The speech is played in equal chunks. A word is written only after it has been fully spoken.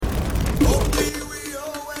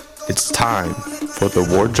It's time for the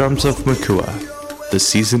War Drums of Makua, the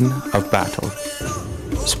Season of Battle.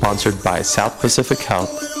 Sponsored by South Pacific Health,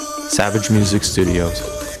 Savage Music Studios,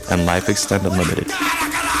 and Life Extend Unlimited.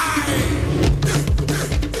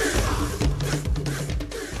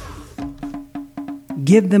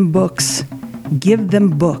 Give them books, give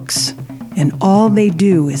them books, and all they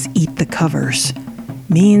do is eat the covers.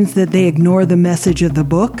 Means that they ignore the message of the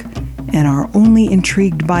book and are only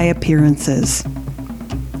intrigued by appearances.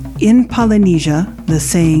 In Polynesia, the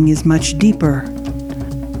saying is much deeper.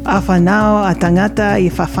 Afanao atangata I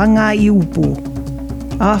fafanga I upu.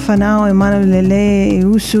 Afanao e manolele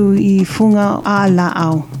usu I funga a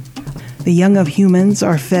laau. The young of humans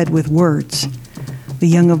are fed with words. The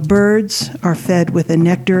young of birds are fed with the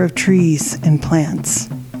nectar of trees and plants.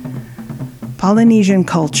 Polynesian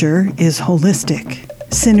culture is holistic,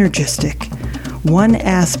 synergistic. One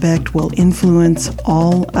aspect will influence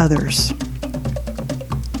all others.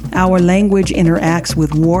 Our language interacts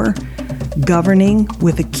with war, governing,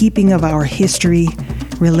 with the keeping of our history,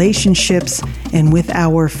 relationships, and with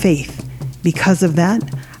our faith. Because of that,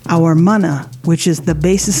 our mana, which is the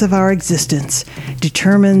basis of our existence,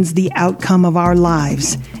 determines the outcome of our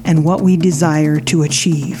lives and what we desire to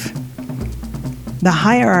achieve. The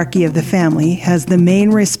hierarchy of the family has the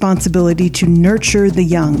main responsibility to nurture the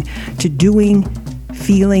young to doing,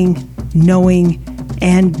 feeling, knowing,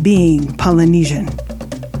 and being Polynesian.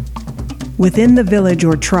 Within the village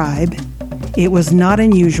or tribe, it was not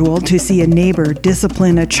unusual to see a neighbor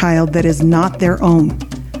discipline a child that is not their own.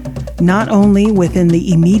 Not only within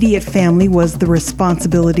the immediate family was the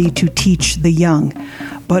responsibility to teach the young,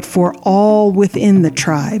 but for all within the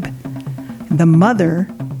tribe. The mother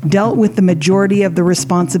dealt with the majority of the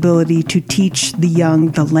responsibility to teach the young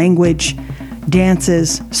the language,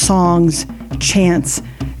 dances, songs, chants,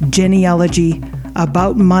 genealogy,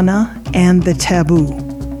 about mana, and the taboo.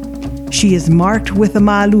 She is marked with a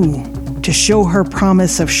malu to show her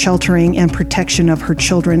promise of sheltering and protection of her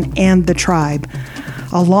children and the tribe,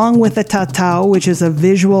 along with a tatau, which is a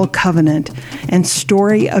visual covenant and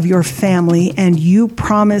story of your family, and you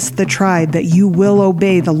promise the tribe that you will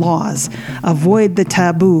obey the laws, avoid the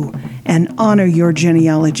taboo, and honor your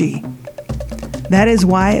genealogy. That is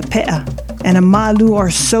why a pe'a and a malu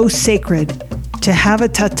are so sacred. To have a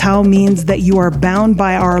tatau means that you are bound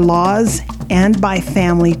by our laws and by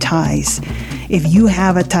family ties. If you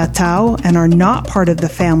have a tatau and are not part of the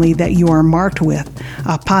family that you are marked with,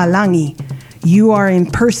 a palangi, you are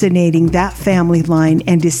impersonating that family line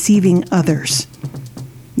and deceiving others.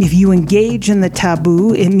 If you engage in the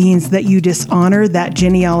taboo, it means that you dishonor that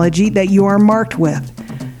genealogy that you are marked with,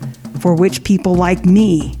 for which people like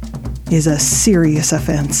me is a serious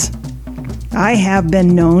offense. I have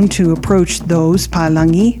been known to approach those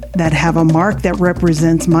palangi that have a mark that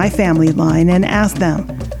represents my family line and ask them,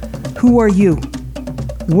 "Who are you?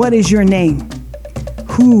 What is your name?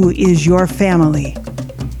 Who is your family?"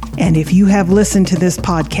 And if you have listened to this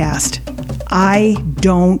podcast, I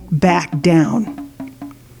don't back down.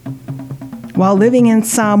 While living in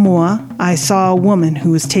Samoa, I saw a woman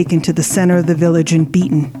who was taken to the center of the village and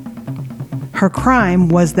beaten. Her crime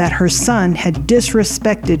was that her son had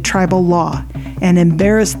disrespected tribal law and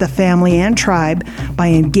embarrassed the family and tribe by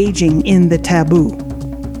engaging in the taboo.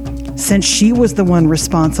 Since she was the one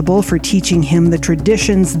responsible for teaching him the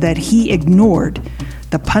traditions that he ignored,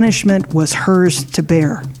 the punishment was hers to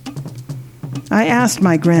bear. I asked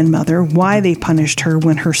my grandmother why they punished her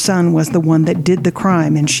when her son was the one that did the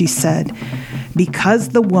crime, and she said, "Because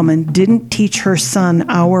the woman didn't teach her son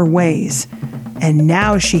our ways, and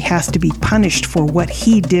now she has to be punished for what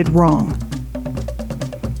he did wrong."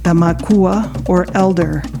 The makua, or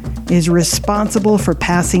elder, is responsible for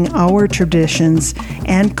passing our traditions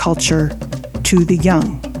and culture to the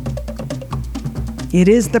young. It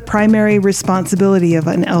is the primary responsibility of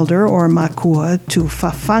an elder or makua to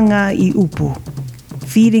fafanga I upu,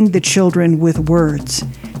 feeding the children with words,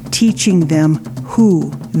 teaching them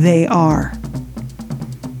who they are.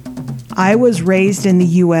 I was raised in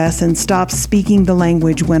the U.S. and stopped speaking the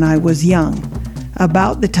language when I was young,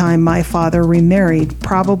 about the time my father remarried,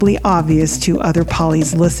 probably obvious to other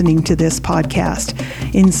polys listening to this podcast.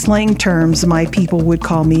 In slang terms, my people would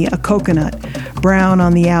call me a coconut, brown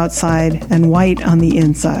on the outside and white on the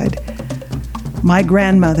inside. My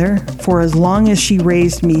grandmother, for as long as she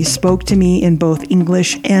raised me, spoke to me in both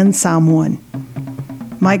English and Samoan.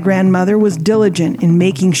 My grandmother was diligent in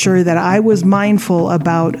making sure that I was mindful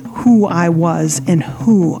about who I was and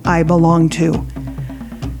who I belonged to.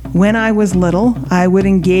 When I was little, I would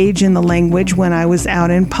engage in the language when I was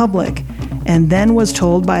out in public, and then was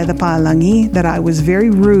told by the Paalangi that I was very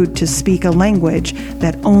rude to speak a language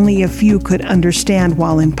that only a few could understand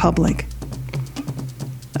while in public.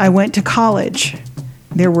 I went to college.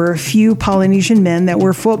 There were a few Polynesian men that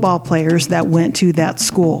were football players that went to that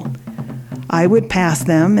school. I would pass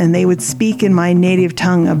them, and they would speak in my native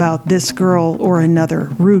tongue about this girl or another,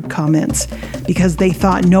 rude comments, because they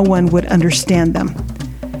thought no one would understand them.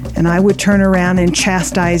 And I would turn around and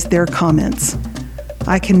chastise their comments.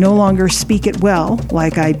 I can no longer speak it well,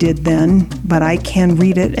 like I did then, but I can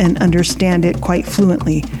read it and understand it quite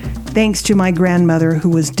fluently, thanks to my grandmother who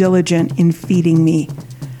was diligent in feeding me.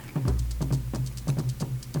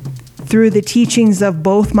 Through the teachings of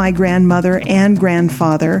both my grandmother and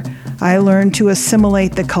grandfather, I learned to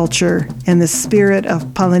assimilate the culture and the spirit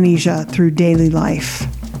of Polynesia through daily life.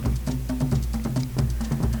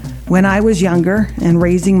 When I was younger and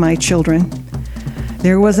raising my children,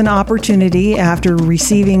 there was an opportunity after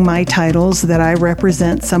receiving my titles that I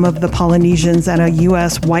represent some of the Polynesians at a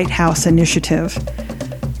U.S. White House initiative.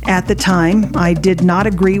 At the time, I did not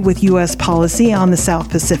agree with U.S. policy on the South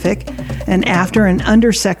Pacific, and after an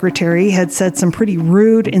undersecretary had said some pretty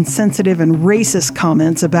rude, insensitive, and racist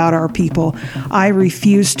comments about our people, I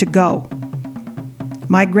refused to go.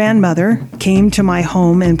 My grandmother came to my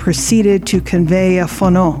home and proceeded to convey a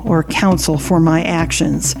fono, or counsel, for my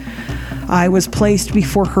actions. I was placed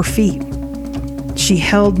before her feet. She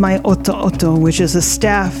held my oto-oto, which is a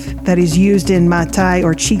staff that is used in matai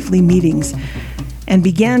or chiefly meetings, and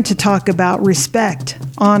began to talk about respect,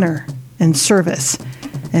 honor, and service,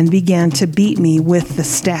 and began to beat me with the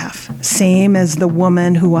staff, same as the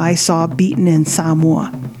woman who I saw beaten in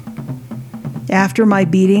Samoa. After my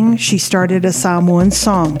beating, she started a Samoan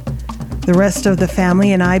song. The rest of the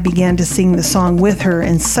family and I began to sing the song with her,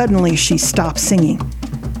 and suddenly she stopped singing.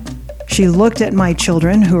 She looked at my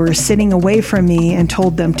children who were sitting away from me and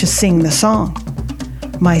told them to sing the song.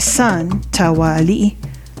 My son, Tawali,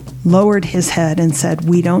 lowered his head and said,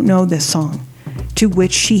 "We don't know this song," to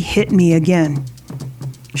which she hit me again.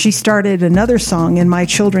 She started another song, and my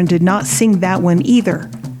children did not sing that one either,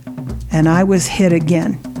 and I was hit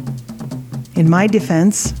again. In my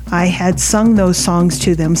defense, I had sung those songs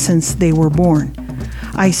to them since they were born.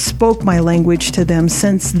 I spoke my language to them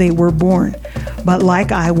since they were born, but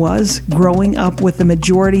like I was, growing up with the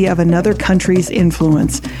majority of another country's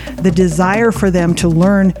influence, the desire for them to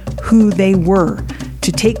learn who they were,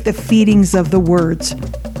 to take the feedings of the words,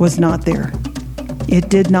 was not there. It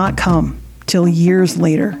did not come till years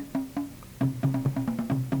later.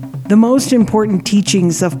 The most important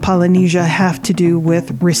teachings of Polynesia have to do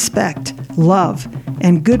with respect, love,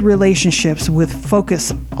 and good relationships, with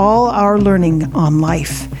focus all our learning on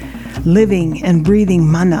life, living and breathing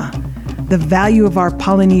mana, the value of our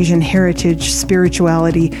Polynesian heritage,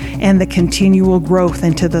 spirituality, and the continual growth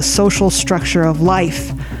into the social structure of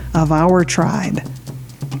life of our tribe.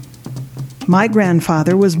 My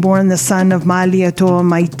grandfather was born the son of Malietoa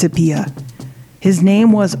Maitapia. His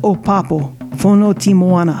name was Opapo Fono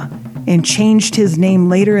Timoana, and changed his name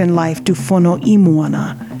later in life to Fono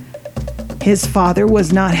Imuana. His father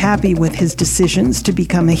was not happy with his decisions to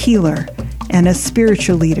become a healer and a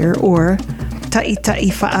spiritual leader, or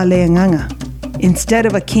ta'itai fa'aleanganga, instead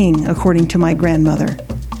of a king, according to my grandmother.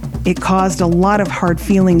 It caused a lot of hard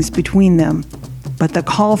feelings between them, but the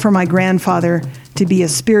call for my grandfather to be a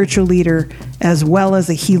spiritual leader as well as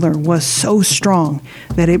a healer was so strong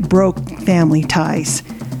that it broke family ties.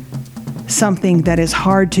 Something that is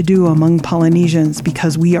hard to do among Polynesians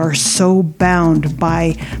because we are so bound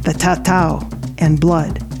by the tatau and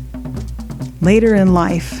blood. Later in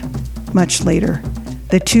life, much later,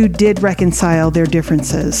 the two did reconcile their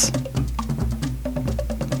differences.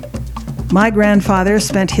 My grandfather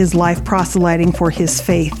spent his life proselyting for his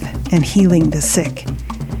faith and healing the sick.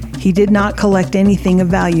 He did not collect anything of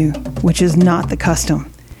value, which is not the custom.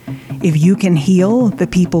 If you can heal, the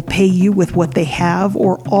people pay you with what they have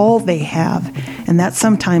or all they have, and that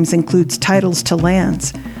sometimes includes titles to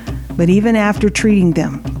lands. But even after treating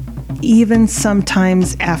them, even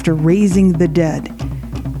sometimes after raising the dead,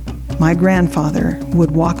 my grandfather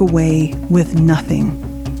would walk away with nothing.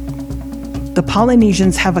 The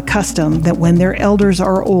Polynesians have a custom that when their elders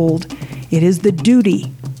are old, it is the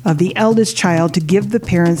duty of the eldest child to give the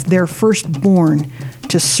parents their firstborn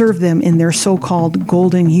to serve them in their so-called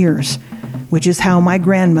golden years, which is how my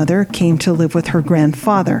grandmother came to live with her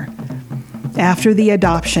grandfather. After the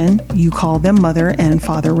adoption, you call them mother and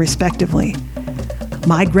father respectively.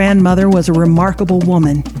 My grandmother was a remarkable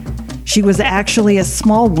woman. She was actually a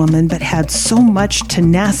small woman, but had so much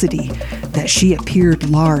tenacity that she appeared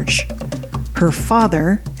large. Her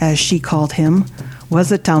father, as she called him,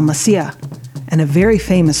 was a Talmasia, and a very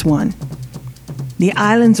famous one. The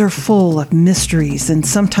islands are full of mysteries and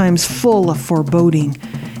sometimes full of foreboding,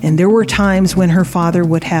 and there were times when her father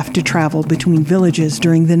would have to travel between villages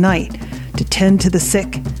during the night to tend to the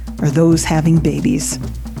sick or those having babies.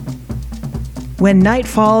 When night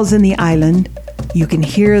falls in the island, you can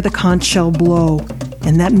hear the conch shell blow,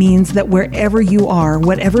 and that means that wherever you are,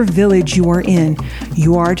 whatever village you are in,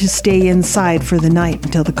 you are to stay inside for the night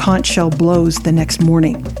until the conch shell blows the next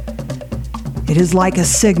morning. It is like a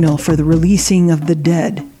signal for the releasing of the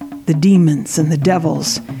dead, the demons and the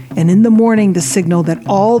devils, and in the morning the signal that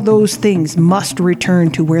all those things must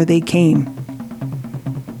return to where they came.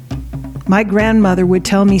 My grandmother would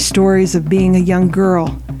tell me stories of being a young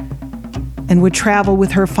girl and would travel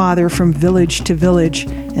with her father from village to village,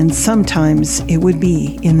 and sometimes it would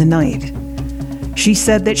be in the night. She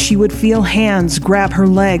said that she would feel hands grab her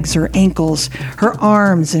legs or ankles, her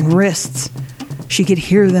arms and wrists. She could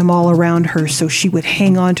hear them all around her, so she would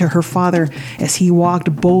hang on to her father as he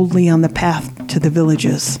walked boldly on the path to the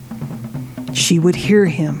villages. She would hear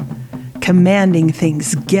him commanding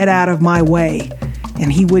things, "Get out of my way,"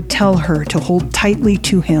 and he would tell her to hold tightly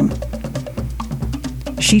to him.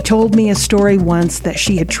 She told me a story once that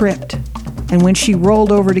she had tripped, and when she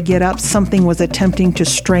rolled over to get up, something was attempting to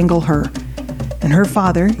strangle her, and her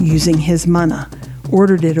father, using his mana,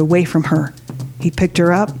 ordered it away from her. He picked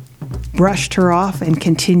her up, brushed her off, and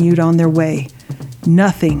continued on their way.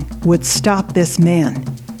 Nothing would stop this man.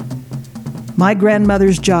 My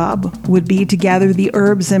grandmother's job would be to gather the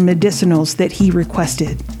herbs and medicinals that he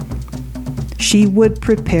requested. She would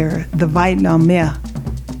prepare the vailamea,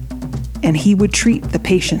 and he would treat the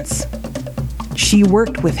patients. She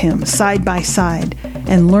worked with him side by side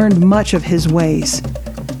and learned much of his ways.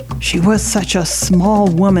 She was such a small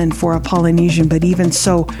woman for a Polynesian, but even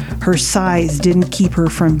so, her size didn't keep her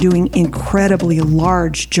from doing incredibly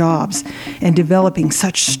large jobs and developing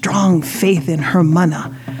such strong faith in her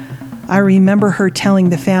mana. I remember her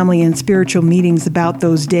telling the family in spiritual meetings about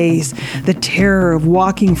those days, the terror of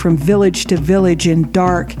walking from village to village in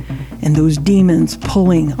dark, and those demons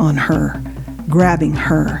pulling on her, grabbing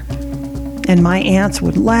her. And my aunts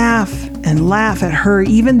would laugh and laugh at her,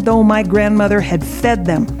 even though my grandmother had fed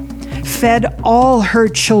them, fed all her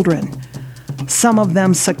children. Some of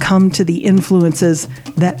them succumbed to the influences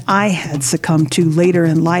that I had succumbed to later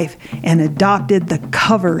in life and adopted the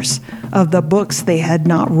covers of the books they had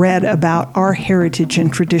not read about our heritage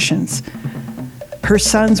and traditions. Her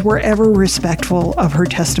sons were ever respectful of her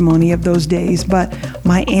testimony of those days, but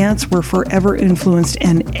my aunts were forever influenced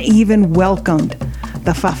and even welcomed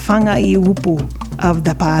the whawhangaiupu of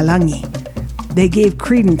the Paalangi. They gave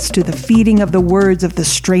credence to the feeding of the words of the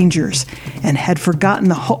strangers and had forgotten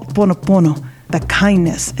the ho'oponopono, the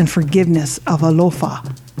kindness and forgiveness of alofa,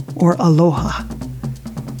 or aloha.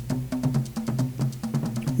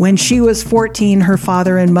 When she was 14, her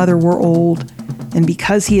father and mother were old, and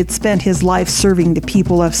because he had spent his life serving the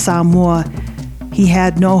people of Samoa, he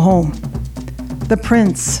had no home. The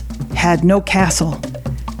prince had no castle,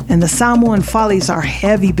 and the Samoan follies are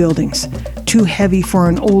heavy buildings, too heavy for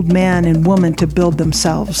an old man and woman to build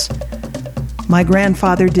themselves. My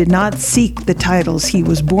grandfather did not seek the titles he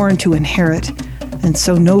was born to inherit, and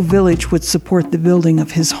so no village would support the building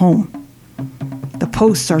of his home. The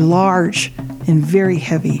posts are large and very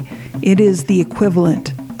heavy. It is the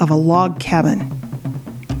equivalent of a log cabin.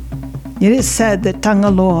 It is said that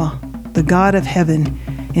Tangaloa, the god of heaven,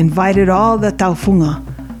 invited all the taufunga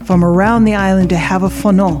from around the island to have a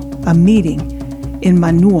whānau, a meeting, in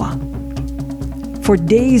Manua. For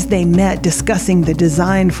days they met discussing the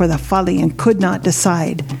design for the whale and could not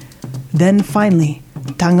decide. Then finally,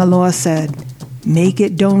 Tangaloa said, "Make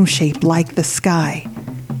it dome-shaped like the sky."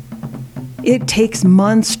 It takes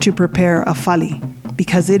months to prepare a whale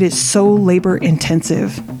because it is so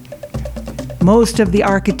labor-intensive. Most of the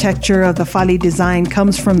architecture of the whale design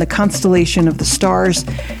comes from the constellation of the stars,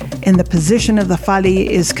 and the position of the whale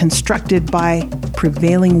is constructed by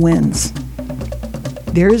prevailing winds.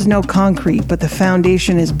 There is no concrete, but the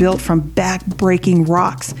foundation is built from back-breaking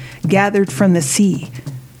rocks gathered from the sea.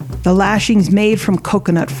 The lashings made from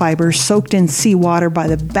coconut fibers soaked in seawater by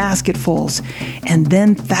the basketfuls, and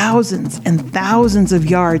then thousands and thousands of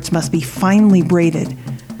yards must be finely braided.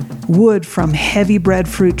 Wood from heavy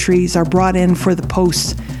breadfruit trees are brought in for the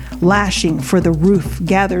posts, lashing for the roof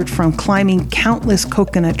gathered from climbing countless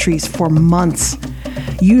coconut trees for months.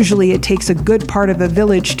 Usually it takes a good part of a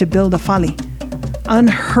village to build a whale.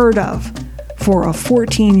 Unheard of for a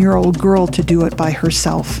 14-year-old girl to do it by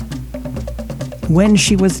herself. When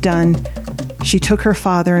she was done, she took her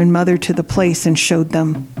father and mother to the place and showed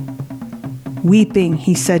them. Weeping,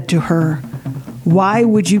 he said to her, "Why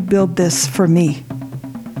would you build this for me?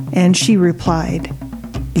 And she replied,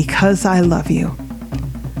 "Because I love you."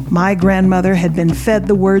 My grandmother had been fed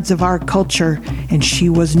the words of our culture, and she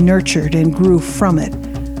was nurtured and grew from it.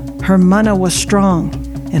 Her mana was strong,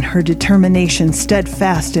 and her determination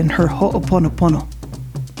steadfast in her ho'oponopono.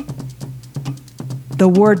 The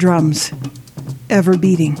war drums, ever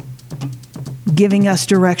beating, giving us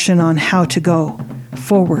direction on how to go,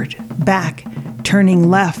 forward, back, turning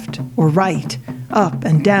left or right, up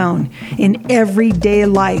and down. In everyday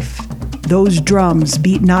life, those drums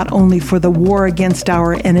beat not only for the war against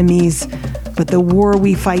our enemies, but the war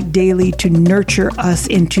we fight daily to nurture us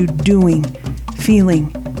into doing,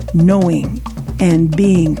 feeling, knowing, and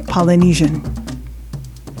being Polynesian.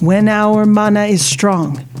 When our mana is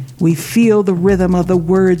strong, we feel the rhythm of the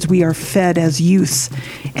words we are fed as youths,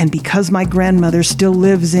 and because my grandmother still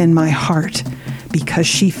lives in my heart, because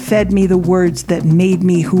she fed me the words that made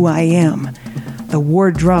me who I am, the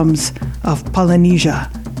war drums of Polynesia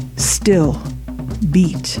still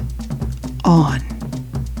beat on.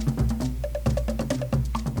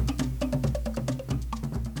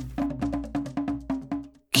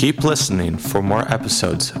 Keep listening for more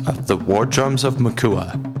episodes of The War Drums of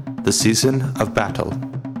Makua, The Season of Battle.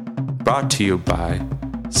 Brought to you by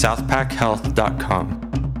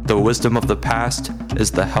SouthPackHealth.com. The wisdom of the past is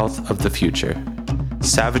the health of the future.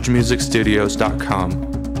 SavageMusicStudios.com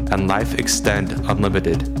and Life Extend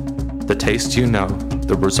Unlimited. The taste you know,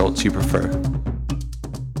 the results you prefer.